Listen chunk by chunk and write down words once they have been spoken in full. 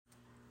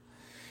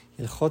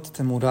Hilchot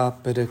Temura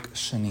Perek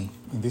Sheni.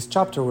 In this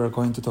chapter we are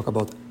going to talk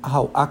about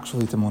how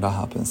actually Temura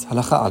happens.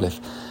 Halacha Aleph.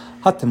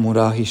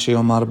 התמורה היא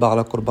שיאמר בעל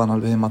הקורבן על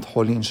בהמת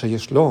חולין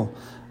שיש לו,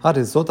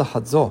 הרי זו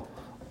תחת זו,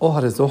 או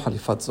הרי זו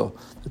חליפת זו.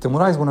 The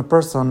Temura is when a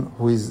person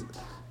who is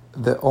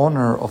the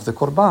owner of the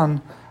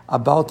korban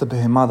about a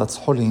behemah that's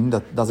holin,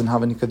 that doesn't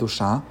have any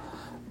kedusha,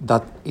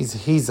 that is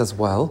his as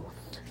well.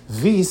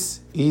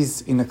 This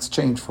is in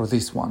exchange for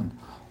this one,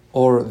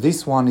 or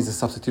this one is a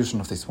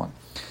substitution of this one.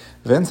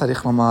 And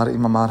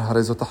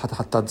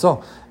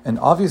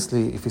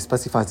obviously, if he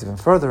specifies even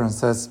further and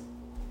says,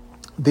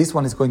 this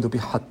one is going to be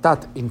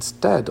hatat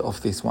instead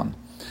of this one,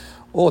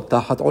 or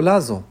tahat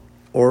olazo,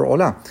 or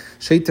ola,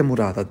 shei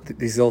temura, that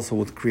this also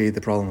would create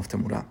the problem of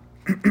temura.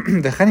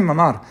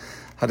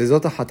 הרי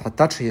זאת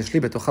החטאת שיש לי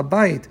בתוך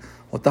הבית,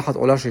 או תחת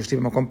עולה שיש לי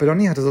במקום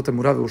פלוני, הרי זאת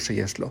אמורה והוא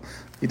שיש לו.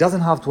 He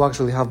doesn't have to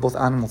actually have both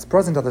animals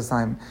present at the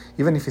time,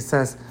 even if he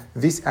says,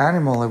 this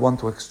animal I want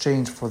to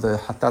exchange for the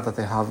hatat that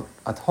I have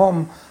at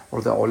home,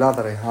 or the עולה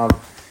that I have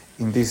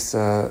in this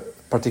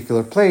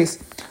particular place.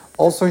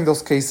 Also in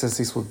those cases,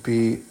 this would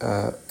be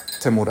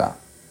temura.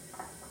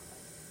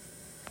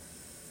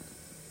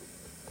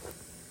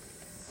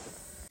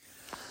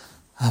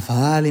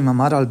 אבל אם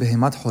אמר על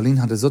בהמת חולין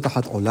הרי זו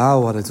תחת עולה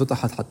או הרי זו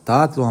תחת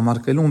חטאת, לא אמר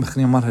כאילו,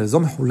 מכנים אמר הרי זו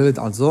מחוללת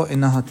על זו,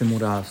 אינה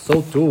התמורה. So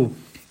too,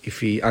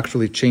 if he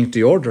actually changed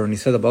the order and he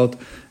said about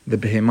the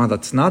behemah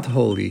that's not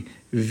holy,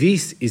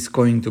 this is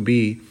going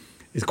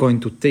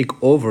to take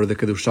over the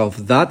kedusha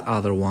of that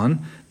other one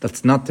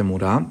that's not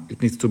temura.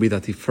 It needs to be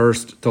that he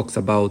first talks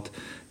about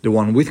the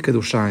one with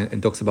kedusha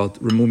and talks about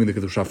removing the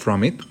kedusha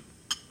from it.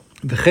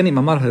 וכן אם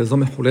אמר הרי זו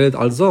מחוללת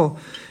על זו,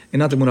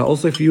 אינה temura.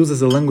 Also if he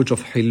uses the language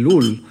of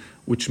hilul,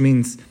 which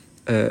means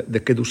the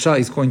kedusha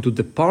is going to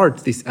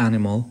depart this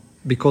animal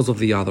because of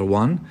the other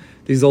one,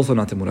 this is also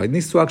not temura. It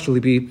needs to actually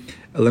be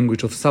a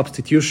language of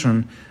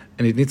substitution,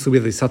 and it needs to be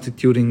the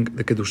substituting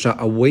the kedusha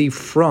away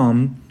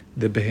from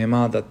the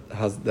behemah that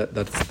has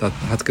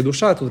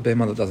kedusha to the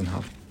behemah that doesn't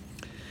have.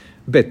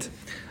 Bet.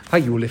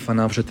 היו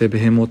לפניו שתי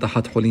בהמות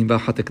אחת חולין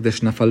ואחת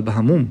הקדש נפל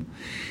בהמום.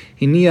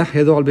 הניח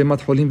ידו על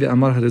בהמת חולין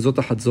ואמר הרי זו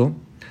תחת זו,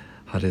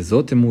 הרי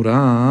זו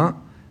תמורה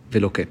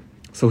ולוקה.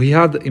 So he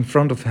had in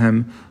front of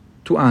him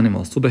two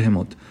animals, two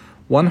behemot.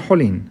 One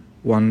holin,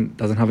 one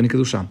doesn't have any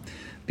kedusha.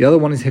 The other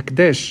one is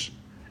hekdesh,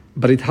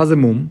 but it has a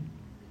mum,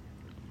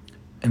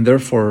 and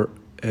therefore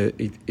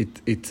it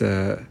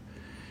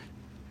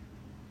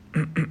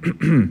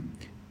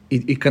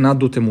cannot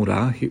do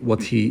temura.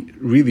 What he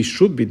really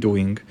should be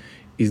doing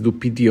is do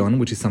pidyon,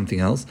 which is something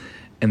else,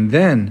 and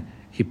then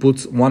he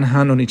puts one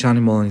hand on each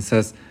animal and he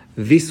says,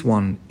 this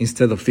one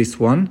instead of this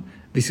one,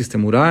 this is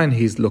temura, and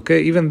he's loke,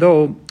 even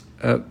though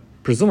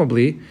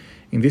presumably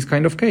in this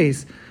kind of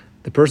case,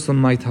 the person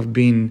might have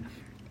been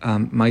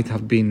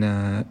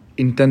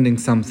intending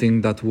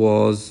something that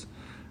was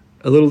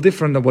a little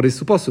different than what he's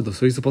supposed to do.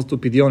 So he's supposed to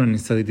pidyon and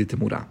instead he did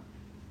temura.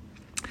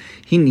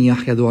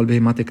 הניח ידו על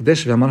בהמת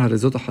הקדש ואמר הרי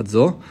זאת אחת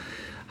זו,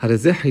 הרי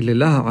זה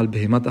חיללה על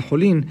בהמת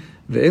החולין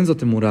ואין זו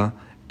תמורה,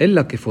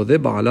 אלא כפודה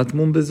בעלת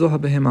מום בזו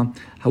הבהמה.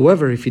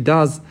 However, if he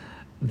does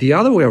the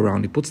other way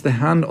around, he puts the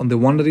hand on the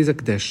one that is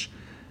הקדש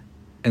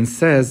and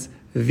says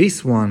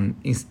this one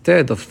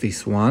instead of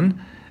this one,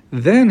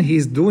 then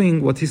he's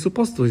doing what he's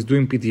supposed to. He's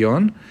doing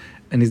pidyon,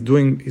 and he's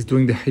doing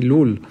the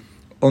hilul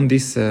on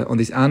this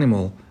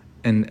animal,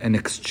 and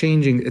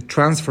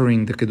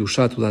transferring the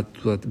kedusha to that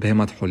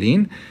behemat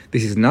holin.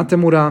 This is not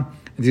temura.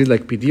 This is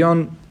like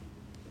pidyon,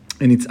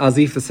 and it's as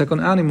if the second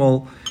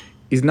animal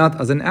is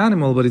not as an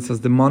animal, but it's as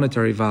the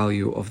monetary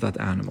value of that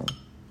animal.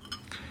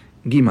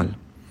 Gimal.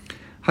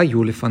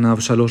 היו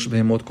לפניו שלוש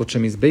בהמות קודשי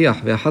מזבח,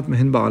 ואחת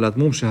מהן בעלת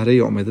מום שהרי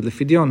היא עומדת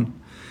לפדיון.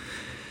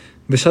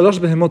 ושלוש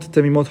בהמות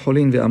תמימות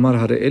חולין ואמר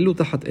הרי אלו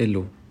תחת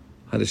אלו,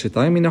 הרי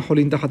שתיים מן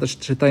החולין תחת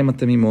השתיים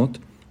התמימות,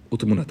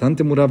 ותמונתן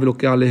תמורה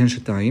ולוקח עליהן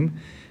שתיים,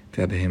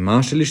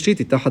 והבהמה של אשתית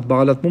היא תחת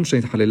בעלת מום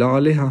שנתחללה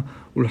עליה,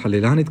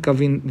 ולחללה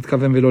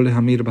נתכוון ולא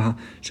להמיר בה,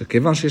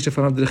 שכיוון שיש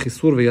לפניו דרך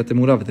איסור והיה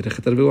תמורה ודרך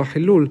היתר והוא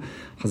החילול,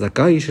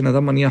 חזקה היא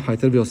שנדם מניח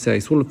היתר ועושה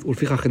האיסור,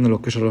 ולפיכך אין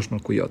לו כשלוש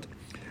מלכויות.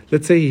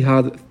 Let's say he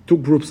had two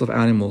groups of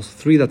animals,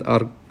 three that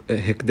are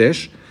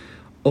hekdesh,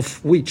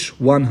 of which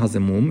one has a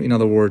mum, in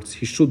other words,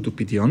 he should do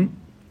pidyon,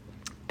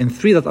 and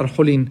three that are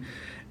holin,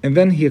 and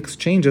then he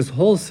exchanges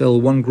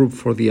wholesale one group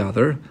for the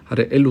other,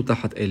 hare elu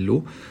tahat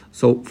elu.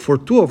 So for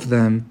two of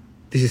them,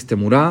 this is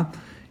temura,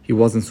 he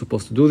wasn't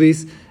supposed to do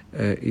this,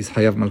 is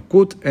hayav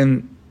malkut,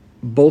 and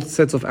both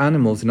sets of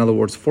animals, in other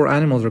words, four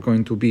animals are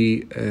going to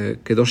be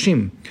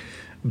kedoshim.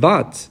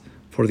 But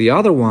for the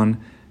other one,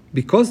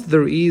 because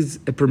there is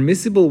a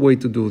permissible way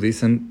to do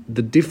this, and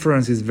the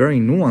difference is very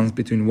nuanced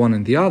between one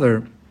and the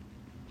other,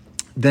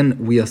 then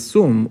we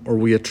assume or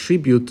we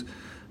attribute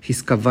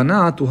his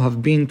kavanah to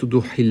have been to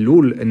do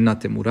hilul and not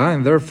temura,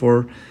 and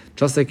therefore,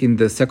 just like in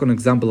the second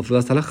example of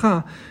last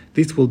halacha,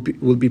 this will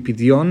be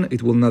pidyon,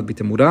 it will not be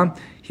temura,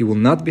 he will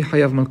not be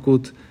hayav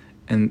malkut,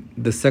 and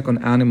the second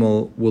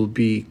animal will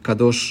be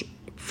kadosh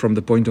from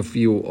the point of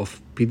view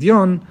of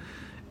pidyon,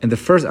 and the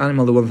first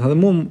animal, the one with the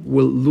mum,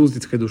 will lose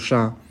its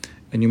kedusha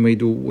and you may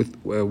do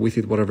with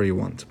it whatever you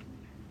want.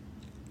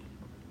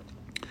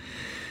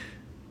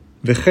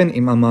 וכן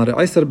אם אמר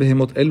 10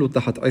 בהמות אלו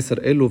תחת 10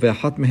 אלו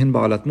ואחת מהן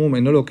בעלת מום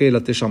אינו לוקח ל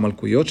 9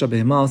 מלכויות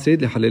שהבהמה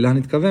העשירית לחללה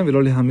נתכוון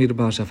ולא להמיר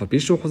בה שאף על פי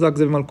שהוא חזק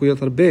זה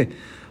במלכויות הרבה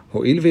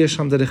הואיל ויש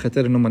שם דרך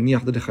היתר אינו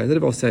מניח דרך היתר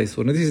ועושה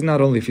האיסור. This is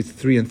not only if it's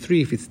 3 and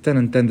 3, if it's 10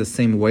 and 10 the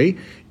same way,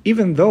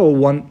 even though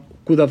one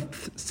could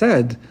have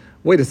said,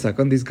 wait a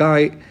second, this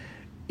guy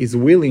is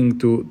willing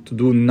to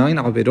do 9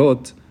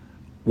 averot,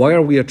 why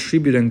are we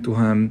attributing to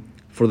him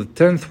for the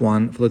 10th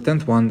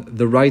one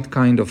the right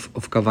kind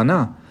of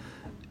kavanah?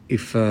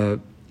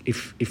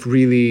 If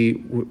really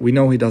we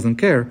know he doesn't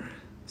care.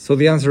 So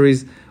the answer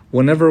is,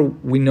 whenever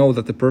we know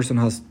that the person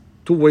has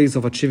 2 ways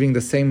of achieving the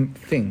same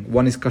thing,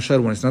 one is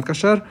kasher, one is not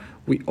kasher,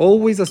 we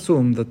always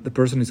assume that the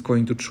person is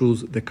going to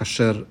choose the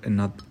kasher and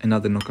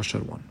not the no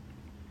kasher one.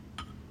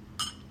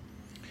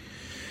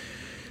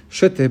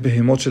 שתי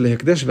בהמות של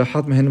הקדש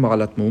ואחת מהן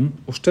בעלת מום,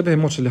 ושתי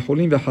בהמות של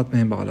חולין ואחת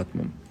מהן בעלת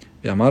מום.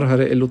 ואמר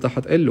הרי אלו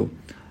תחת אלו,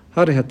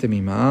 הרי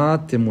התמימה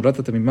תמורת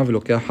התמימה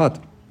ולוקח אחת.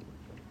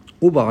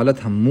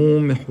 ובעלת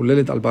המום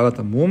מחוללת על בעלת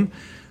המום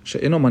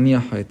שאינו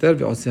מניח היתר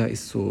ועושה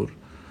האיסור.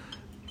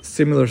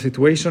 Similar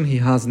situation, he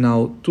has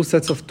now 2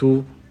 sets of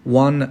 2,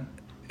 one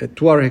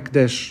to our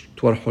hekdesh,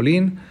 to our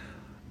holin,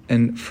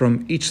 and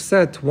from each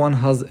set one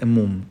has a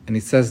mum, and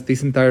it says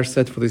this entire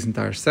set for this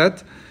entire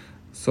set.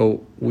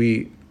 So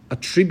we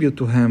attribute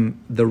to him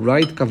the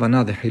right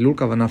kavanah, the hilul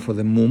kavanah for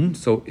the mum.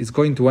 So it's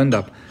going to end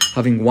up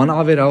having 1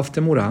 avera of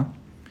temura,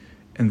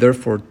 and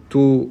therefore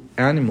 2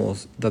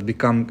 animals that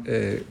become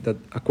that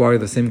acquire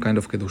the same kind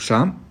of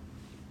kedusha.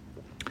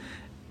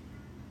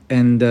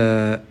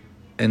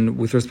 And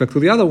with respect to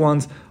the other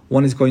ones,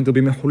 one is going to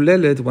be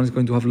mehulelet, one is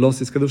going to have lost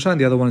his kedusha,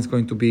 and the other one is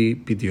going to be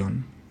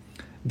pidyon.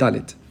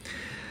 Dalit.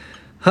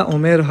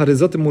 האומר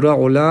הרזות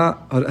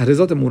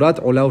תמורת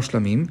עולה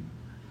ושלמים,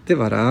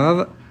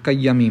 דבריו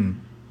קיימים.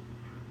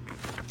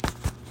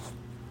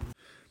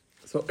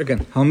 So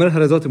again, האומר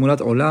הרזות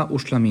תמורת עולה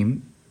ושלמים,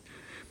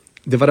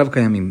 דבריו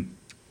קיימים.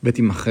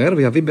 ותימכר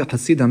ויביא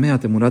בחצי דמיה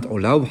תמורת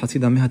עולה ובחצי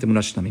דמיה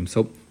תמורת שלמים. So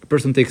a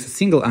person takes a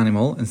single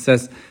animal and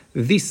says,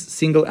 this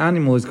single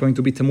animal is going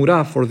to be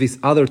temura for these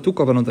other 2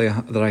 kavanot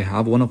that I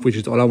have, one of which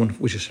is ola, one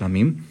of which is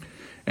shlamim.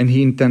 And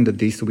he intended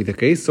this to be the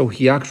case, so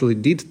he actually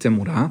did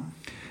temura.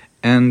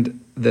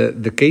 And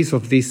the case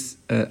of this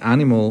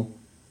animal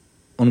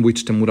on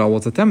which temura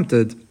was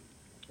attempted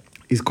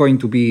is going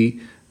to be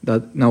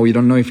that now we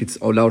don't know if it's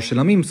ola or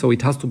shlamim, so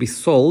it has to be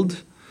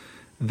sold.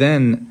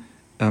 Then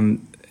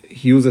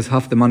he uses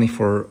half the money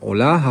for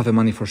ola, half the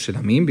money for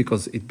shlamim,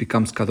 because it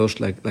becomes kadosh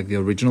like the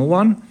original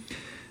one.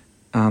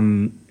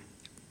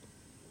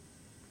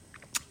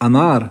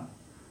 Amar,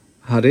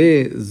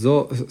 hare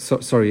zo.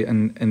 Sorry,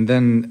 and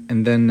then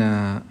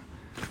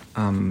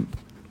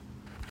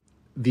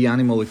the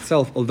animal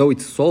itself, although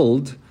it's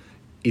sold,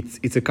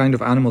 it's a kind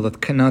of animal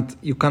that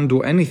you can't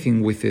do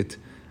anything with it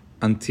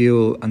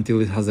until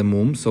it has a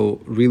mum.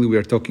 So really, we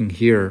are talking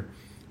here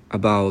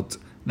about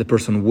the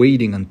person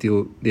waiting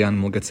until the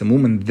animal gets a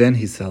mum and then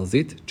he sells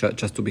it.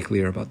 Just to be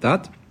clear about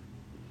that.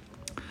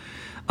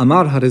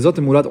 Amar harezot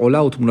temurat ola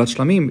u'temurat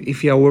shlamim.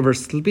 If he, however,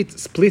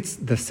 splits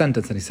the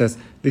sentence and he says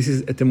this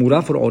is a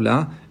temura for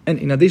ola and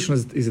in addition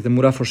is a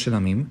temura for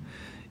shlamim,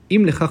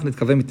 im lechach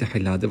nitkaven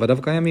mitechila devadav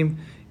kayamim.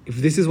 If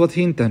this is what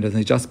he intended and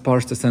he just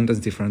parsed the sentence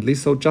differently,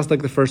 so just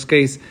like the first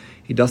case,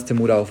 he does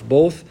temura of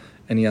both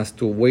and he has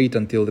to wait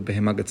until the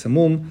behema gets a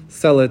mum,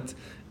 sell it,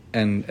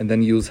 and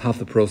then use half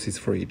the proceeds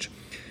for each.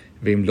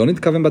 ואם לא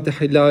נתכוון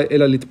בתחילה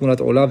אלא לתמורת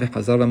עולה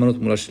וחזר ואמרנו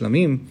תמורת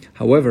שלמים,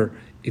 however,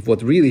 if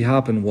what really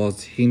happened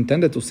was he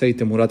intended to say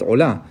תמורת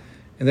עולה,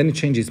 and then he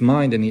changed his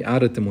mind and he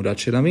added תמורת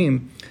שלמים,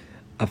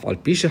 אף על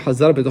פי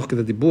שחזר בתוך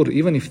כדי דיבור,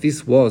 even if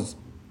this was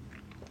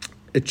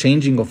a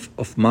changing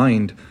of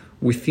mind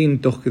within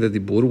תוך כדי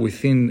דיבור,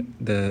 within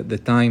the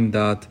time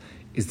that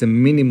is the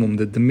minimum,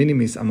 the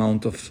minimis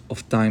amount of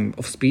time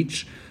of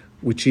speech,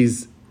 which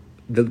is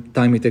the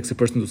time it takes a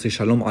person to say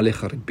שלום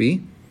עליך רבי,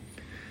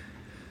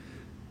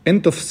 אין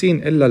תופסין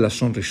אלא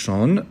לשון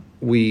ראשון,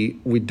 we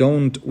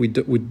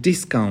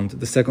discount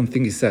the second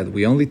thing he said.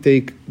 We only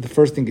take the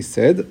first thing he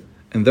said,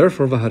 and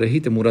therefore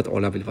v'harehi temurat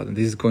ola bilvad. And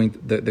this is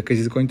the case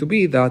is going to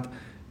be that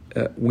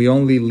we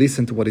only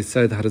listen to what he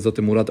said, harezot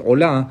temurat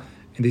ola,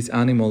 and this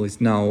animal is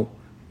now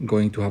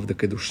going to have the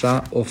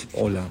kedusha of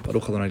ola.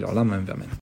 Baruch Adonai le'olam, amen.